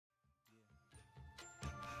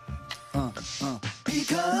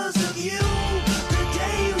Because of you, the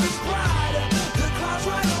day was brighter. The clouds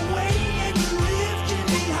right away, and you lifted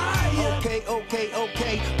me higher.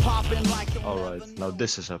 Okay, popping like the Alright, now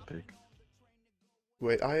this is epic.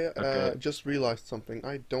 Wait, I Okay. just realized something.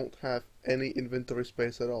 I don't have any inventory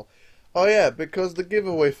space at all. Oh yeah, because the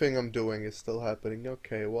giveaway thing I'm doing is still happening.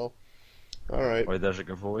 Okay, well, alright. Wait, there's a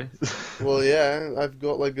giveaway. Well, yeah, I've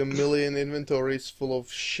got like a million inventories full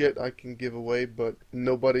of shit I can give away, but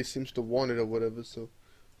nobody seems to want it or whatever, so...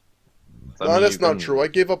 I No, mean, that's you not can- true. I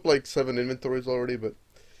gave up like 7 inventories already, but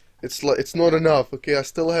it's not enough, okay? I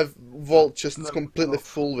still have vault chests not completely enough.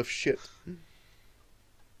 full with shit.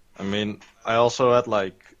 I mean, I also had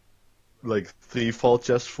like 3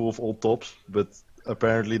 chests full of old tops, but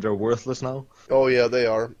apparently they're worthless now. Oh yeah, they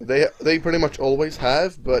are. They pretty much always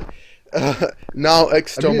have, but now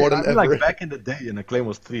extra more than ever. like back in the day, and the claim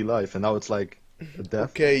was 3 life, and now it's like a death.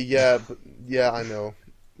 Okay, yeah, but yeah, I know.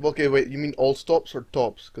 Okay, wait, you mean all stops or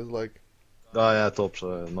tops? Cause like, Oh yeah, tops,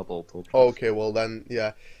 not all tops. okay, well then,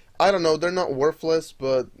 yeah, I don't know. They're not worthless,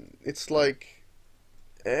 but it's like,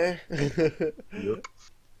 eh. Yep.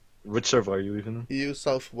 Which server are you even in? EU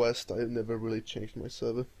Southwest. I've never really changed my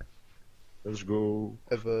server Let's go.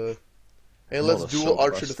 ever. Hey, Not let's a dual sofa.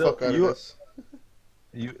 archer the Still, fuck out of you- this.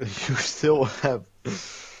 You still have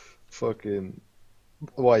fucking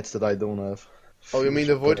whites that I don't have. Oh, you mean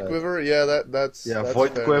the Void Bad. Quiver? Yeah, that's Yeah, that's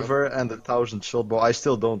Void fair Quiver and 1,000 shot bow. I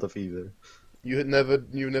still don't have either. enough.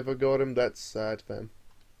 You never got him. That's sad, fam.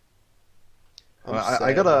 I'm I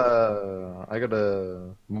sad. got a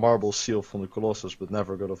marble seal from the Colossus, but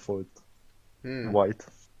never got a Void Hmm. white.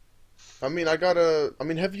 I mean,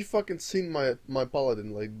 have you fucking seen my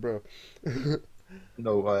paladin, like, bro?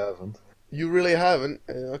 No, I haven't. You really haven't?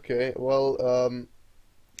 Okay, well,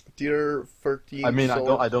 tier 13 I mean,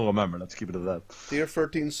 sword, I don't remember. Let's keep it at that. tier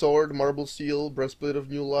 13 sword, marble seal, breastplate of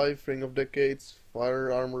new life, ring of decades,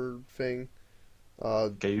 fire armor thing.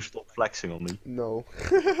 Can you stop flexing on me? No,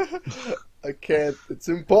 I can't. It's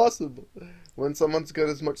impossible. When someone's got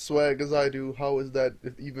as much swag as I do, how is that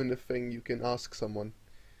even a thing you can ask someone?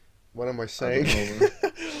 What am I saying?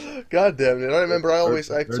 know, God damn it! I remember I always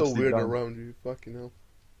Hurts- act so hurts deep weird down. around you. Fucking hell.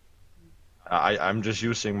 I'm just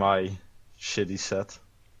using my shitty set.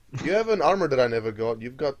 You have an armor that I never got.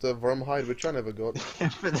 You've got the worm hide, which I never got.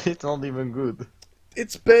 But it's not even good.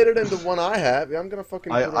 It's better than the one I have. Yeah, I'm gonna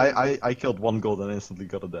fucking. put I killed 1 gold and instantly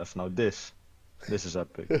got a death. Now this is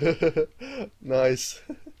epic. Nice.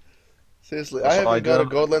 Seriously, I Also, haven't I got a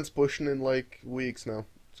don't- Godlands pushing in like weeks now.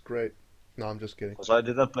 It's great. No, I'm just kidding. Because I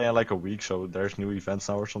did that play in like a week, so there's new events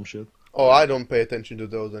now or some shit. Oh, I don't pay attention to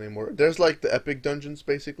those anymore. There's like the epic dungeons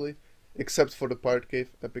basically, except for the pirate cave,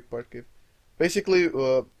 epic pirate cave. Basically,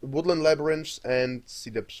 woodland labyrinths and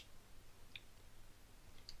sea depths.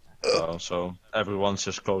 So everyone's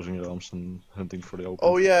just closing their arms and hunting for the open.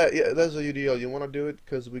 Oh yeah, yeah. There's a UDL. You wanna do it?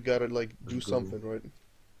 Cause we gotta like do Let's go. something, right?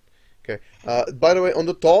 Okay. By the way, on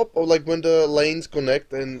the top, or like when the lanes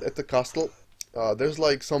connect and at the castle, there's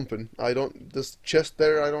like something. I don't. This chest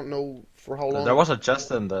there. I don't know for how long. There was a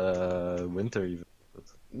chest in the winter even.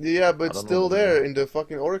 Yeah, but I it's don't know still what it there in the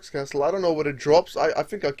fucking Oryx Castle. I don't know what it drops. I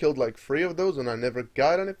think I killed like 3 of those and I never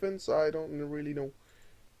got anything, so I don't really know.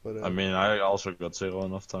 But I mean, I also got 0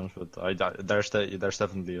 enough times, but there's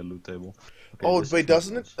definitely a loot table. Okay, oh this wait, is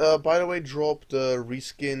doesn't nice. it? By the way, drop the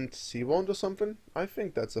reskinned sea wand or something? I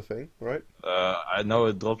think that's a thing, right? I know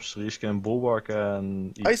it drops reskin bulwark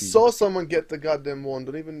and EP. I saw someone get the goddamn wand.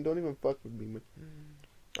 Don't even fuck with me, man.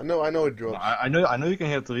 I know it drops. I know you can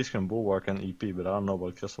get the reskin bulwark and EP, but I don't know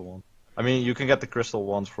about crystal one. I mean, you can get the crystal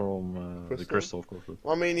ones from the Crystal? crystal, of course. But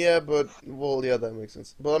I mean, yeah, but well, yeah, that makes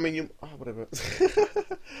sense. But I mean, whatever.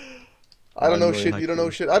 I don't know Anyway, shit. like You don't know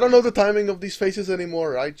you. shit. I don't know the timing of these faces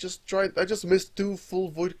anymore. I just missed 2 full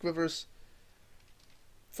void quivers.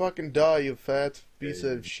 Fucking die, you fat piece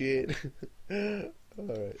of shit.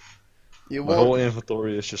 Alright. You my whole want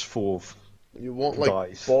inventory is just full of like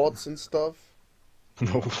dice. bots and stuff?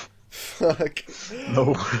 no, Fuck.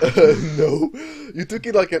 no. No. You took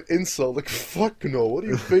it like an insult. Like, fuck no. What do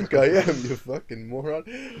you think I am, you fucking moron?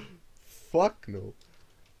 Fuck no.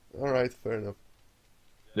 Alright, fair enough.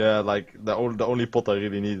 Yeah, like the only pot I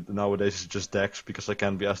really need nowadays is just Dex because I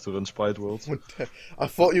can't be asked to run Sprite World. What the- I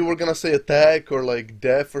thought you were gonna say attack or like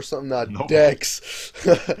death or something. Not No. Dex.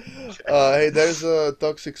 Hey, there's a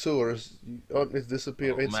toxic sewers. Oh, it's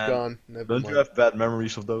disappeared. Oh, It's man. gone. Never Don't mind. you have bad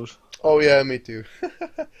memories of those? Oh yeah, me too.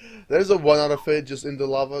 There's a 1 out of 8 just in the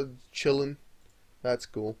lava chilling. That's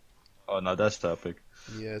cool. Oh no, that's epic.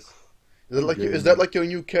 Yes. Is that like your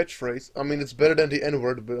new catchphrase? I mean, it's better than the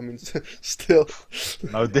N-word, but I mean, still.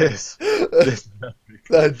 Now this. This.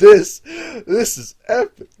 This is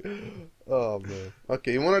epic. Oh man.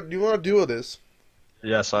 Okay, you wanna do this?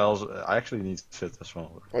 Yes, I actually need fit as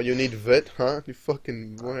well. Oh, you need vet, huh? You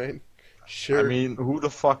fucking right. Sure. I mean, who the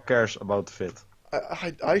fuck cares about fit?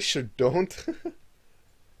 I sure don't.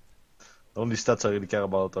 The only stats I really care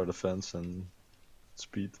about are defense and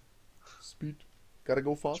speed. Speed. Gotta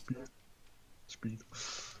go fast. Speed.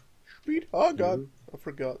 Speed. Oh god, I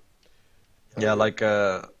forgot. Yeah, like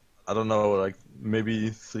I don't know, like maybe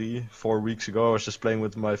 3-4 weeks ago, I was just playing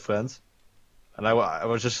with my friends, and I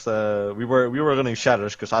was just we were running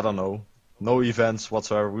shatters because I don't know, no events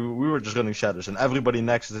whatsoever. We were just running shatters, and everybody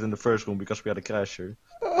next is in the first room because we had a crasher.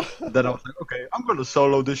 Then I was like, okay, I'm gonna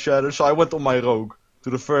solo this shatter, so I went on my rogue to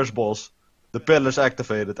the first boss. The pillars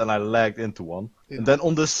activated, and I lagged into one. And then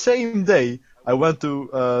on the same day, I went to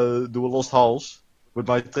do a Lost Halls with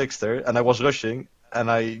my trickster, and I was rushing,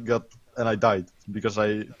 and I died because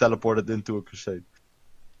I teleported into a crusade.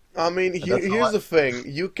 I mean, here's the thing.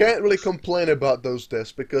 You can't really complain about those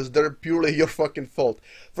deaths because they're purely your fucking fault.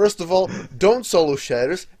 First of all, don't solo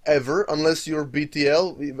shatters ever unless you're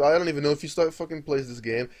BTL. I don't even know if you start fucking plays this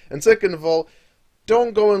game. And second of all,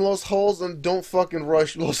 don't go in Lost Halls and don't fucking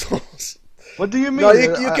rush Lost Halls. What do you mean? No,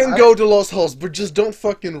 you can go to Lost Halls, but just don't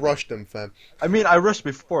fucking rush them, fam. I mean, I rushed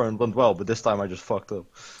before and went well, but this time I just fucked up.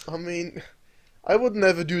 I mean, I would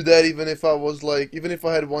never do that even if I was like, even if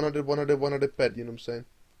I had 100 pet, you know what I'm saying?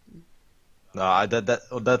 No,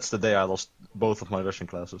 that's the day I lost both of my Russian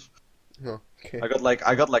classes. Oh, okay. I got like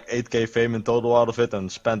 8k fame in total out of it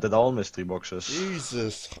and spent it all on mystery boxes.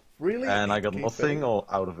 Jesus, really? And I got 8K nothing fame? all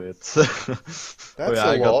out of it. That's oh, yeah, a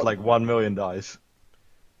I got lot. like 1 million dice.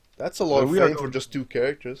 That's a lot of we are fame for just 2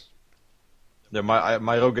 characters. Yeah,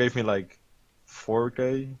 my rogue gave me like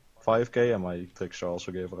 4k, 5k, and my trickster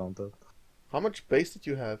also gave around that. How much base did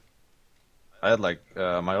you have? I had like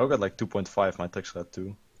my rogue had like 2.5, my trickster had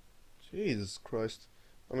 2. Jesus Christ.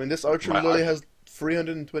 I mean, this archer My literally has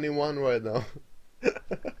 321 right now.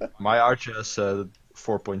 My archer has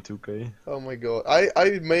 4.2k. Oh my god. I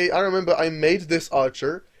remember I made this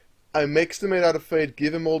archer. I mixed him out of fate,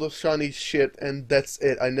 give him all the shiny shit, and that's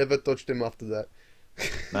it. I never touched him after that.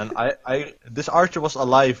 Man, this archer was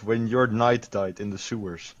alive when your knight died in the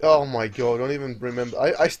sewers. Oh my god, don't even remember.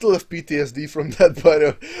 I still have PTSD from that,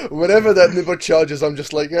 but whenever that nipper charges, I'm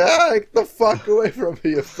just like, get the fuck away from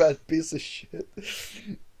me, you fat piece of shit.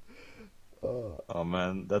 Oh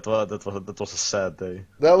man, that was a sad day.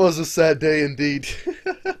 That was a sad day indeed.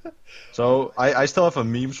 So I still have a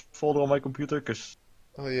memes folder on my computer, cause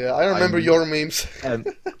oh yeah, I remember your memes. and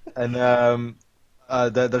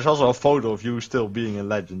there's also a photo of you still being in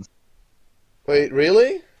Legends. Wait,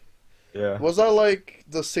 really? Yeah. Was I like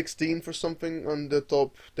the 16th or something on the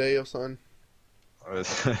top day or something?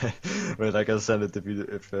 Wait, I can send it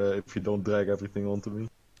if you don't drag everything onto me.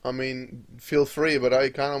 I mean, feel free, but I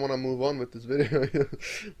kind of want to move on with this video.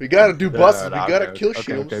 We gotta do bosses. We gotta kill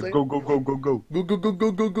shit. Okay, go.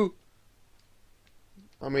 Go.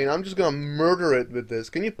 I mean, I'm just gonna murder it with this.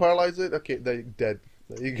 Can you paralyze it? Okay, they're dead.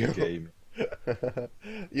 There you go. Game.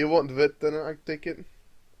 You want Vit, then I take it?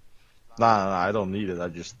 Nah, I don't need it. I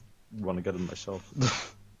just want to get it myself.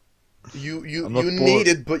 You not need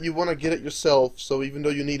it, but you want to get it yourself. So even though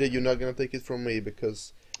you need it, you're not gonna take it from me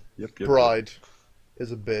because Yep. pride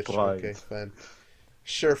is a bitch. Pride. Okay, fam.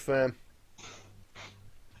 Sure, fam.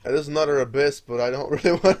 It is another abyss, but I don't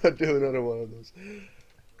really want to do another one of those.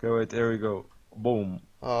 Okay, wait, there we go. Boom.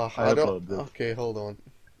 I don't. uploaded it. Okay, hold on.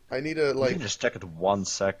 I need a You like. can just check it 1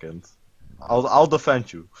 second. I'll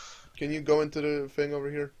defend you. Can you go into the thing over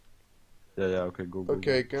here? Yeah, okay, go.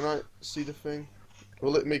 Okay, can I see the thing?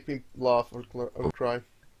 Will it make me laugh or cry?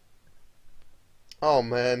 Oh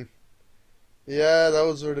man. Yeah,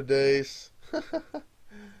 those were the days.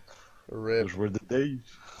 Rip. Those were the days.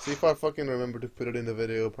 See if I fucking remember to put it in the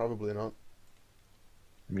video. Probably not.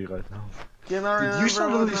 Me right now. Can I Dude, you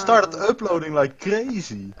suddenly started uploading like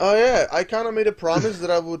crazy. Oh yeah, I kind of made a promise that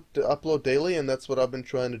I would upload daily, and that's what I've been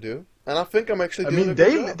trying to do. And I think I'm actually doing a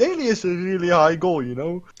good job. daily is a really high goal, you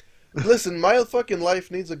know? Listen, my fucking life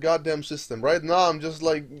needs a goddamn system. Right now, I'm just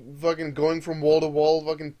like fucking going from wall to wall,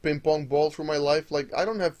 fucking ping pong ball through my life. Like I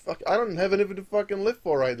don't have anything to fucking live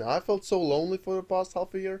for right now. I felt so lonely for the past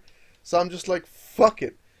half a year, so I'm just like, fuck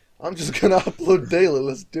it. I'm just gonna upload daily.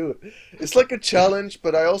 Let's do it. It's like a challenge,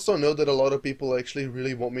 but I also know that a lot of people actually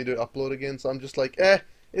really want me to upload again. So I'm just like,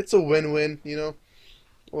 it's a win-win, you know,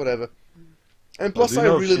 whatever. And plus, I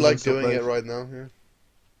really like doing it right now. Yeah.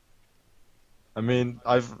 I mean,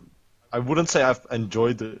 I've I wouldn't say I've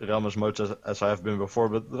enjoyed the realm as much as I have been before,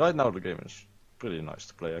 but right now the game is pretty nice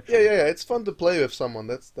to play actually. Yeah, it's fun to play with someone.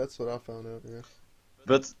 That's what I found out. Yeah.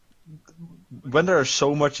 But when there are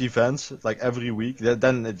so much events like every week,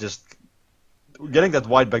 then it just getting that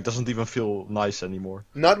white bag doesn't even feel nice anymore.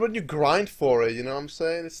 Not when you grind for it, you know what I'm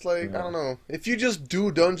saying? It's like, Yeah. I don't know. If you just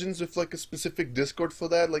do dungeons with like a specific Discord for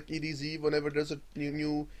that, like EDZ, whenever there's a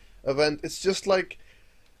new event, it's just like,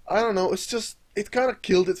 I don't know, it's just, it kind of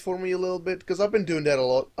killed it for me a little bit, because I've been doing that a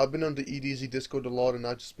lot. I've been on the EDZ Discord a lot, and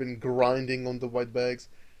I've just been grinding on the white bags.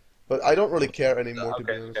 But I don't really care anymore, to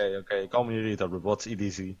be honest. Okay. Call me a retard, but what's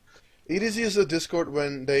EDZ? EDZ is a Discord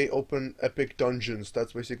when they open epic dungeons.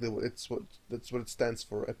 That's basically that's what it stands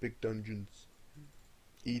for, epic dungeons.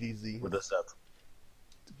 EDZ. What is that?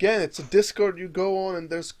 Again, it's a Discord you go on and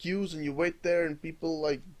there's queues and you wait there and people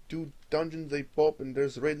like do dungeons, they pop and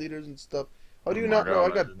there's raid leaders and stuff. How do you not know? I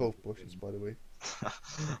got both potions, by the way.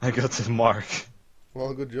 I got the mark.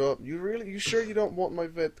 Well, good job. You sure you don't want my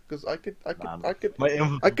vet? Because I could My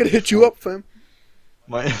hit you up, fam.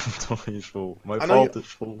 My inventory is full. My I know vault is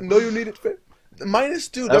full. No, you need it, fam. Mine is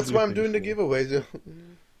too. That's why I'm doing the giveaways. Yo.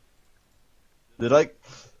 Did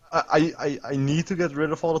I need to get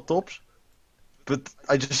rid of all the tops, but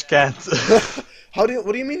I just can't. What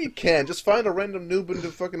do you mean you can't? Just find a random noob in the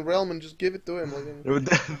fucking realm and just give it to him.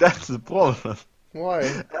 That's the problem. Why?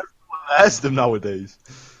 Everyone has them nowadays.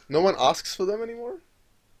 No one asks for them anymore?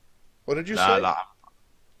 What did you say? Nah.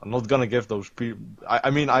 I'm not gonna give those people. I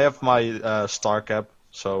mean, I have my star cap,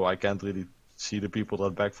 so I can't really see the people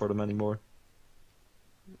that beg for them anymore.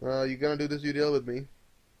 You gonna do this UDL with me?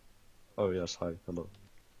 Oh yes, hi, hello.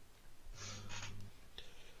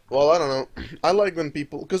 Well, I don't know. I like when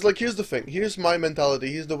people... Because, like, here's the thing. Here's my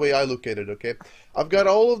mentality. Here's the way I look at it, okay? I've got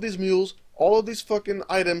all of these mules, all of these fucking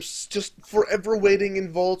items, just forever waiting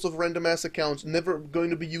in vaults of random-ass accounts, never going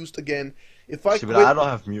to be used again. If I But I don't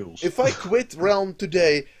have mules. If I quit Realm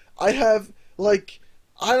today, I have, like...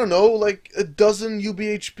 I don't know, like a dozen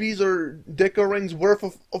UBHPs or Deco Rings worth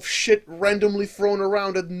of shit randomly thrown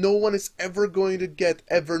around that no one is ever going to get,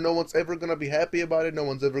 ever. No one's ever going to be happy about it. No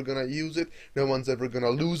one's ever going to use it. No one's ever going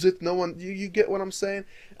to lose it. No one, you get what I'm saying?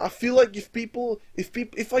 I feel like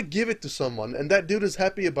if I give it to someone and that dude is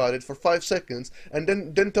happy about it for 5 seconds and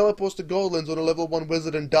then teleports to Goldlands on a level 1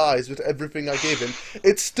 wizard and dies with everything I gave him,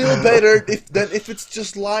 it's still better than if it's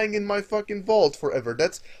just lying in my fucking vault forever.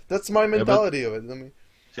 That's my mentality of it. I mean...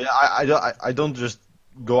 Yeah, I don't just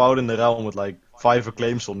go out in the realm with like 5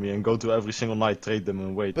 acclaims on me and go to every single night, trade them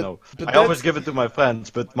and wait. No, I always give it to my friends.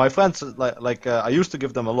 But my friends, I used to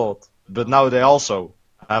give them a lot, but now they also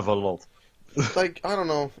have a lot. Like, I don't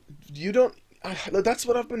know, you don't. That's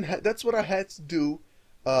what That's what I had to do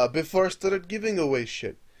before I started giving away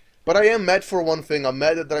shit. But I am mad for one thing. I'm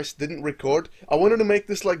mad that I didn't record. I wanted to make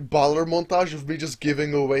this like baller montage of me just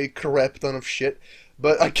giving away crap ton of shit.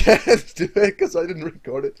 But I can't do it because I didn't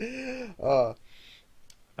record it.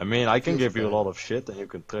 I mean, I can give you a lot of shit and you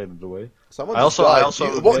can trade it away. Someone I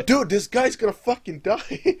also dude, this guy's gonna fucking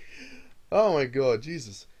die. Oh my god,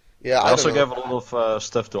 Jesus. Yeah, I also gave a lot of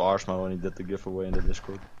stuff to Arsma when he did the giveaway in the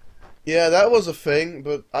Discord. Yeah, that was a thing,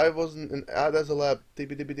 but I wasn't in... there's a lab.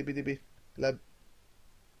 TB. Lab.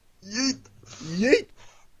 Yeet! Yeet!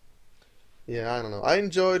 Yeah, I don't know. I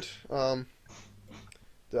enjoyed...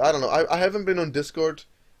 I don't know. I haven't been on Discord,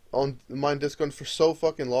 on my Discord for so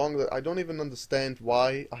fucking long that I don't even understand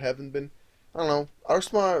why I haven't been. I don't know.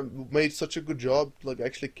 Arsma made such a good job, like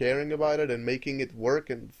actually caring about it and making it work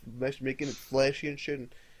and making it flashy and shit.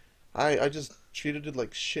 And I just treated it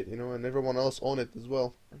like shit, you know, and everyone else on it as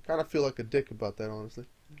well. I kind of feel like a dick about that, honestly.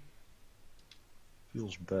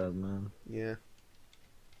 Feels bad, man. Yeah.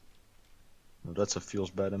 Well, that's a feels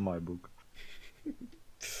bad in my book.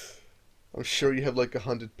 I'm sure you have like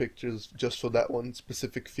 100 pictures just for that one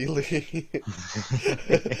specific feeling.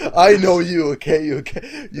 I know you, okay? You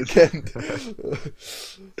can't.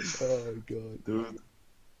 Oh god, dude.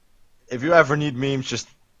 If you ever need memes, just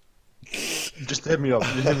hit me up.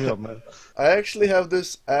 Just hit me up, man. I actually have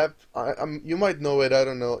this app. You might know it. I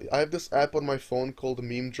don't know. I have this app on my phone called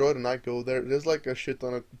Meme Droid, and I go there. There's like a shit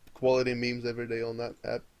ton of quality memes every day on that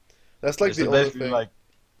app. That's like the only thing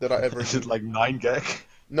that I ever. Is it like 9 gag?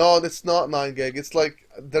 No, it's not 9 gag. It's like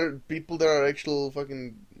there are people that are actual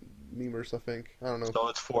fucking memers. I think. I don't know. So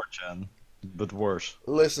it's 4chan, but worse.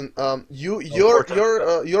 Listen,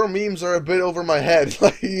 your memes are a bit over my head.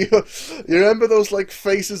 Like you remember those like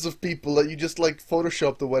faces of people that you just like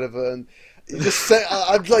photoshopped or whatever, and you just say,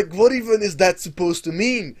 I'm like, what even is that supposed to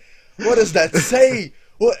mean? What does that say?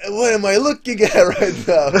 What am I looking at right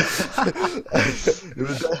now? That's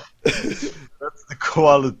the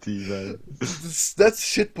quality, man. That's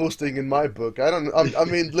shitposting in my book. I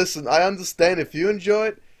mean, listen, I understand if you enjoy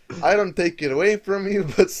it. I don't take it away from you,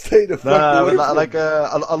 but stay the fuck Nah, away but from like me.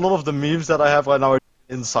 a lot of the memes that I have right now are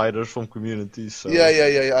insiders from communities. So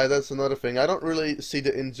Yeah. That's another thing. I don't really see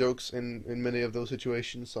the in jokes in many of those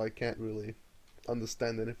situations, so I can't really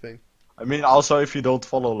understand anything. I mean, also if you don't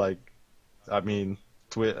follow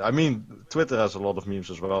Twitter has a lot of memes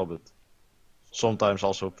as well, but sometimes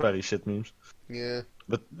also very shit memes. Yeah,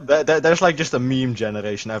 But there's like just a meme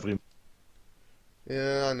generation every.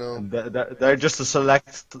 yeah, I know. And they're just a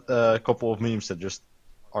select couple of memes that just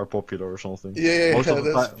are popular or something. Yeah,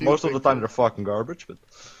 there's few Most of the time pictures. they're fucking garbage, but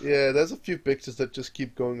Yeah, there's a few pictures that just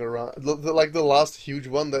keep going around. Like the last huge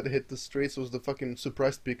one that hit the streets was the fucking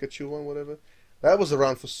surprised Pikachu one, whatever. That was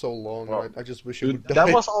around for so long. well, I just wish it dude, would that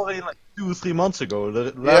die. was already like 2 or 3 months ago. The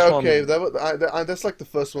Yeah, last okay, one, that's like the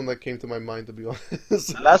first one that came to my mind, to be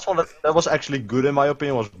honest. the last one that was actually good in my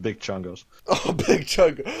opinion was Big Chungos. Oh, Big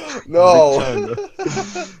Chug. Big No. Chungo.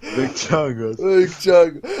 Big Chungos. Big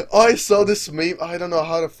Chug. I saw this meme. I don't know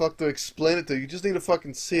how the fuck to explain it to you. You just need to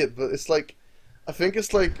fucking see it. But it's like, I think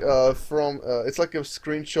it's like it's like a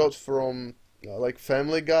screenshot from like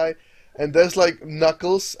Family Guy, and there's like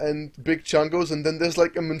Knuckles and Big Chungos, and then there's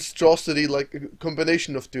like a monstrosity, like a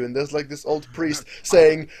combination of two, and there's like this old priest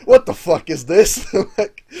saying, "What the fuck is this?"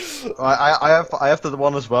 Like, I have that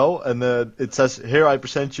one as well, and it says here I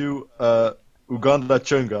present you Uganda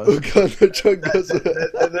Chunga. Uganda Chungos.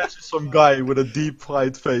 And there's just some guy with a deep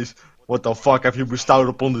fried face. What the fuck have you bestowed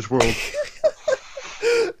upon this world?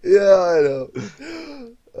 Yeah, I know.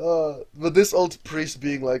 But this old priest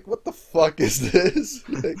being like, "What the fuck is this?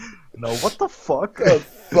 Like, No, what the fuck? the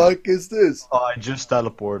fuck is this?" Oh, I just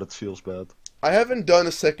teleported. Feels bad. I haven't done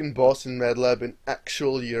a second boss in Mad Lab in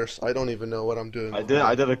actual years. I don't even know what I'm doing. I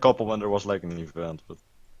did a couple when there was like an event, but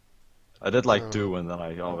I did like Oh. 2 and then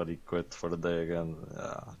I already quit for the day again.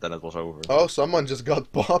 Then it was over. Oh, someone just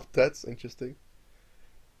got popped. That's interesting.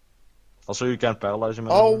 Also, you can't paralyze him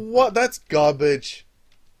Oh, anymore. what? That's garbage.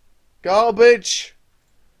 Garbage.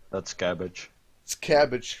 That's cabbage. It's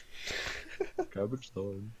cabbage. Cabbage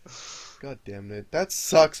time. God damn it. That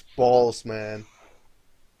sucks balls, man.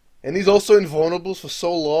 And he's also invulnerable for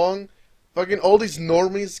so long. Fucking all these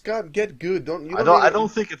normies, God, get good. I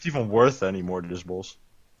don't think it's even worth anymore, this boss.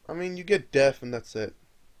 I mean, you get death and that's it.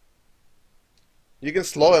 You can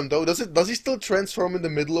slow him though. Does he still transform in the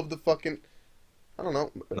middle of the fucking? I don't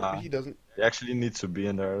know. Nah. He doesn't. He actually needs to be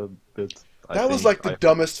in there a bit. That was like the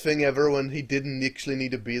dumbest thing ever when he didn't actually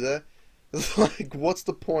need to be there. It's like, what's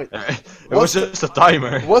the point? It was just a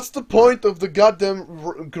timer. What's the point of the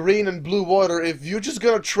goddamn green and blue water if you're just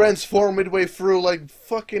gonna transform midway through? Like,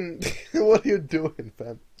 fucking, what are you doing,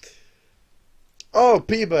 fam? Oh,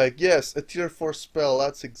 P-Bag, yes, a tier 4 spell.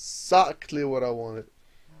 That's exactly what I wanted.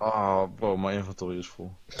 Oh, bro, my inventory is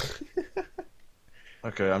full.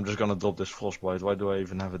 Okay, I'm just gonna drop this frostbite. Why do I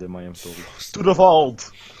even have it in my inventory? To the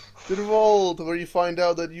vault! To the vault, where you find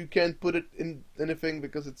out that you can't put it in anything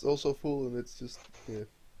because it's also full and it's just, yeah.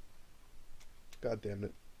 God damn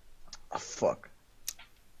it. Ah, fuck.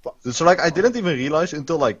 Fuck. So, like, I didn't even realize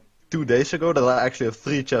until, like, 2 days ago that I actually have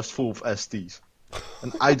 3 chests full of STs.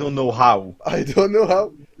 And I don't know how. I don't know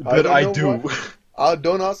how. But I don't do. know why.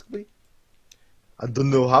 Don't ask me. I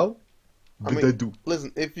don't know how. But I mean, do.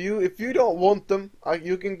 Listen, if you don't want them,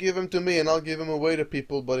 you can give them to me and I'll give them away to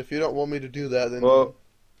people. But if you don't want me to do that, then Well,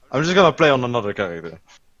 I'm just gonna play on another character.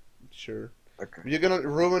 sure. Okay. You're gonna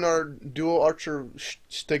ruin our duo archer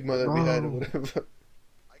stigma that we had or whatever.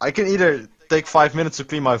 I can either take 5 minutes to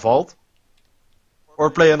clean my vault, or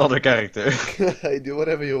play another character. Hey, do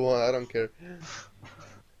whatever you want. I don't care.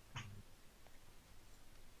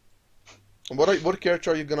 What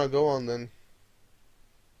character are you gonna go on then?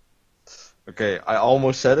 Okay, I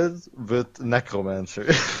almost said it, but Necromancer.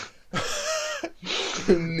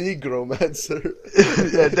 Negromancer.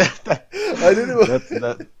 Yeah, that, I didn't.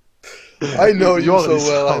 that. I know you so already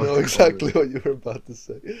well. I saw know it. exactly what you were about to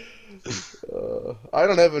say. I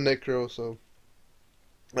don't have a necro, so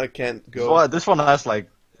I can't go. Well, this one has like,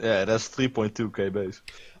 yeah, it has 3.2k base.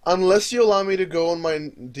 Unless you allow me to go on my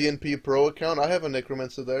DNP Pro account, I have a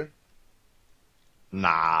necromancer there.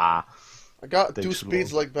 Nah. I got Takes 2 too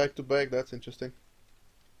speeds long. like back to back. That's interesting.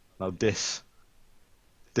 Now this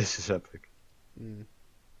is epic.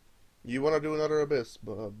 You wanna do another abyss,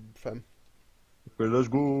 fam? Okay, let's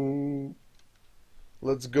go.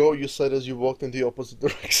 Let's go. You said as you walked in the opposite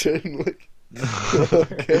direction. Like,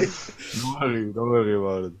 okay. Don't worry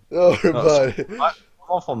about it. Oh, everybody.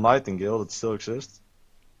 One from Nightingale that still exists.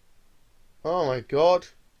 Oh my god.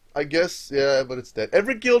 I guess, yeah, but it's dead.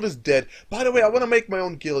 Every guild is dead. By the way, I want to make my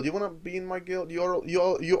own guild. You want to be in my guild? You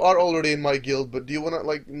are already in my guild, but do you want to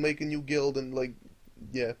like make a new guild and like,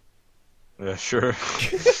 yeah? Yeah, sure.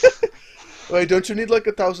 Wait, don't you need like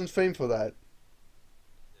 1,000 fame for that?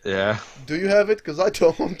 Yeah. Do you have it? Cause I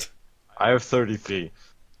don't. I have 33.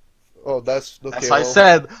 Oh, that's okay. As I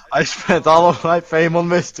said, I spent all of my fame on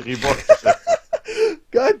mystery boxes.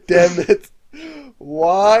 God damn it!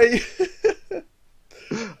 Why?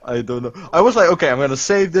 I don't know. I was like, okay, I'm gonna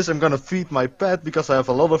save this. I'm gonna feed my pet because I have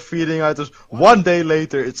a lot of feeding items. One day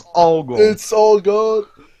later, it's all gone. It's all gone.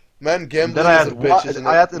 Man, And gambling then I is had a bitch, isn't it?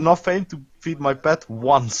 I had enough fame to feed my pet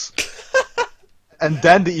once. And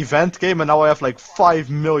then the event came, and now I have like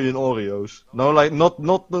 5 million Oreos. No, like not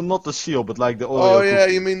the seal, but like the Oreo. Oh yeah,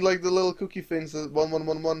 cookie. you mean like the little cookie things, the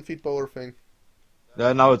 1111 feed power thing.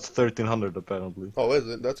 Yeah, now it's 1300 apparently. Oh, is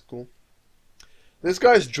it? That's cool. This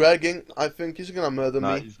guy's dragging. I think he's gonna murder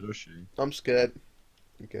Nah, me. he's rushing. I'm scared.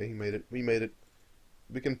 Okay, he made it. We made it.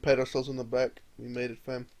 We can pat ourselves on the back. We made it,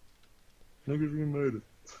 fam. Look at we made it.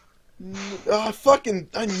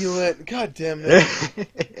 I knew it. God damn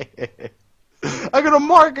it. I'm gonna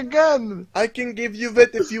mark again. I can give you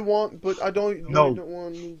that if you want, but I don't. No. I don't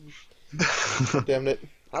want. Damn it.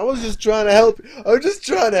 I was just trying to help you. I was just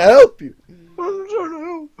trying to help you. I'm trying to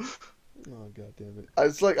help. Oh, god damn it.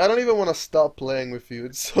 It's like, I don't even want to stop playing with you.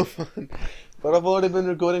 It's so fun. But I've already been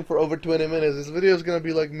recording for over 20 minutes. This video is gonna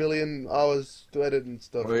be like million hours to edit and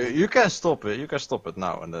stuff. Wait, you can stop it. You can stop it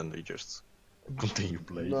now, and then you just continue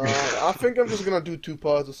playing. No, I think I'm just gonna do 2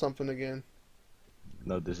 parts or something again.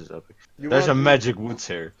 No, this is epic. You There's a want- magic woods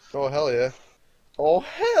here. Oh, hell yeah. Oh,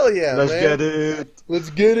 hell yeah, Let's man. get it. Let's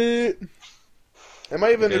get it. Am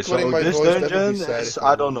I even Okay, recording so my this voice? That would be dungeon sad is, if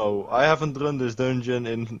I don't know. I haven't run this dungeon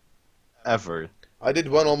in ever. I did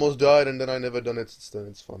one, almost died, and then I never done it since then.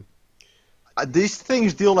 It's fun. These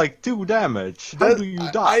things deal like 2 damage. How do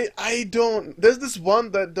you die? I don't. There's this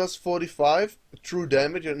one that does 45 true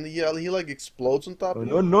damage, and he like explodes on top. Oh, of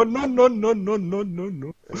no, you. no, no, no, no, no, no, no,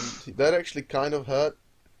 no. And that actually kind of hurt.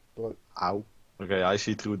 But Ow. Okay, I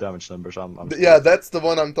see true damage numbers. I'm yeah, that's the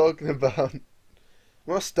one I'm talking about. I'm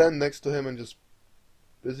gonna stand next to him and just.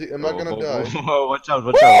 Am I gonna die? Oh, watch out,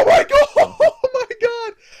 watch Oh out. my god! Oh my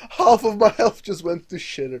god! Half of my health just went to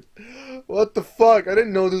shitter. What the fuck? I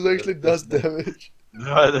didn't know this actually does damage.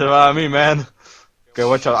 I mean, man. Okay,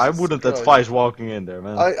 watch out. I wouldn't Christ. advise walking in there,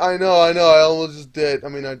 man. I know. I almost just did. I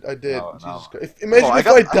mean, I did. No, Jesus no. Christ. Imagine Oh, if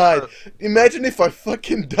I I got- died. Imagine if I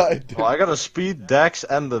fucking died, dude. Well, I got a speed, dex,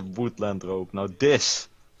 and the woodland rope. Now this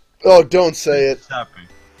Oh, don't say it. is happening.